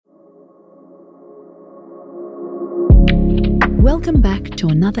Welcome back to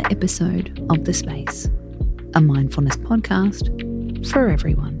another episode of The Space, a mindfulness podcast for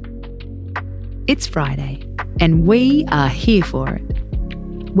everyone. It's Friday, and we are here for it.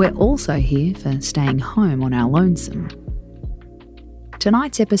 We're also here for staying home on our lonesome.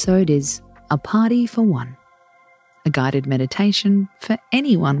 Tonight's episode is A Party for One, a guided meditation for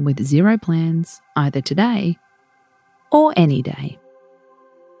anyone with zero plans either today or any day.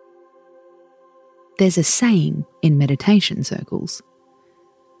 There's a saying in meditation circles: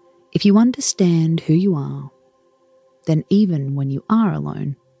 if you understand who you are, then even when you are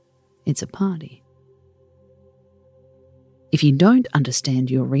alone, it's a party. If you don't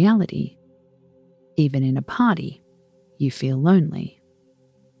understand your reality, even in a party, you feel lonely.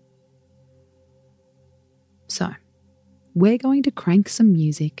 So, we're going to crank some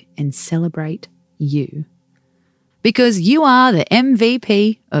music and celebrate you, because you are the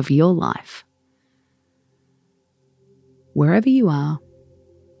MVP of your life. Wherever you are,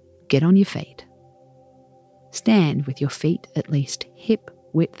 get on your feet. Stand with your feet at least hip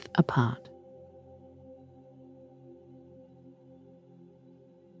width apart.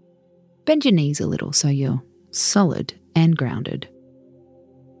 Bend your knees a little so you're solid and grounded.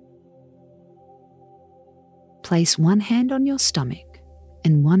 Place one hand on your stomach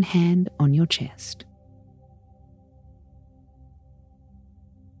and one hand on your chest.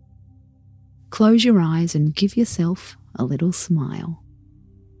 Close your eyes and give yourself a little smile.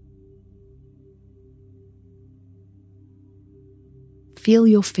 Feel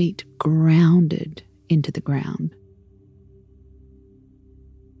your feet grounded into the ground.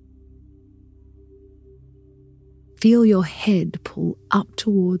 Feel your head pull up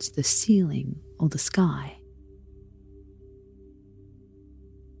towards the ceiling or the sky.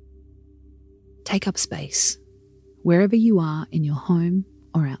 Take up space, wherever you are in your home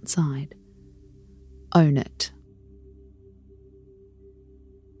or outside. Own it.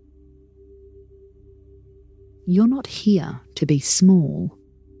 You're not here to be small.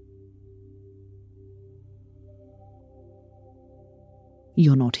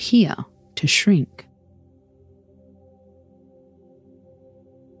 You're not here to shrink.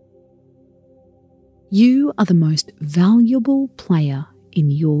 You are the most valuable player in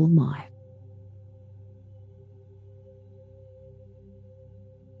your life.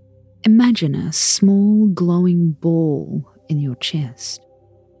 Imagine a small glowing ball in your chest.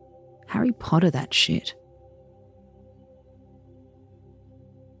 Harry Potter that shit.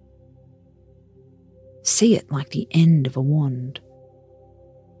 See it like the end of a wand.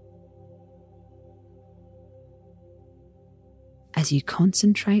 As you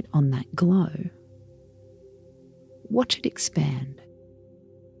concentrate on that glow, watch it expand.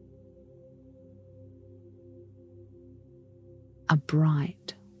 A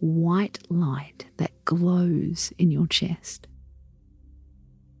bright, white light that glows in your chest.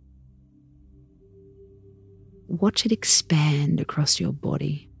 Watch it expand across your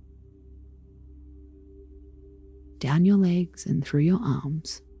body, down your legs and through your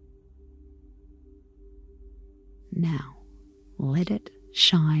arms. Now, let it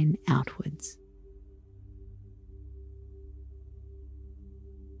shine outwards.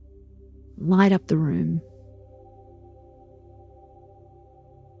 Light up the room.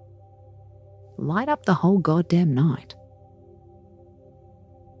 Light up the whole goddamn night.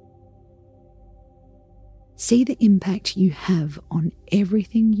 See the impact you have on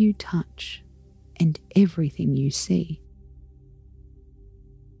everything you touch and everything you see.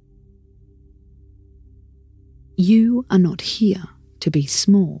 You are not here to be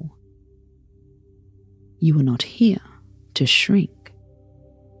small. You are not here to shrink.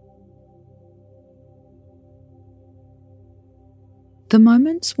 The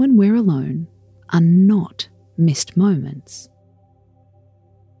moments when we're alone are not missed moments.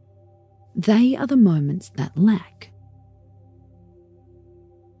 They are the moments that lack.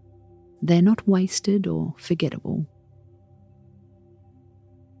 They're not wasted or forgettable.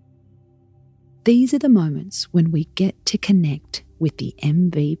 These are the moments when we get to connect with the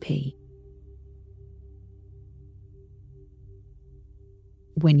MVP.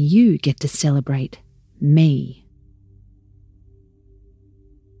 When you get to celebrate me.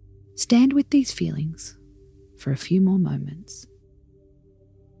 Stand with these feelings for a few more moments.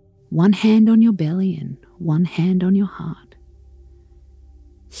 One hand on your belly and one hand on your heart.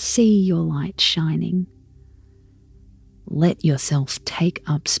 See your light shining. Let yourself take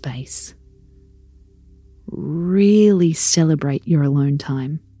up space. Really celebrate your alone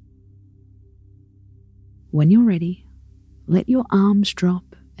time. When you're ready, let your arms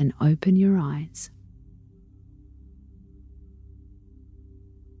drop and open your eyes.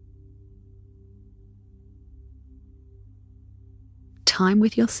 time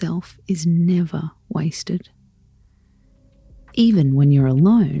with yourself is never wasted. Even when you're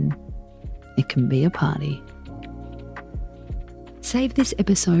alone, it can be a party. Save this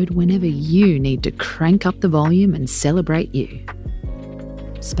episode whenever you need to crank up the volume and celebrate you.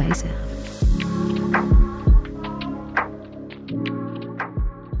 Space out.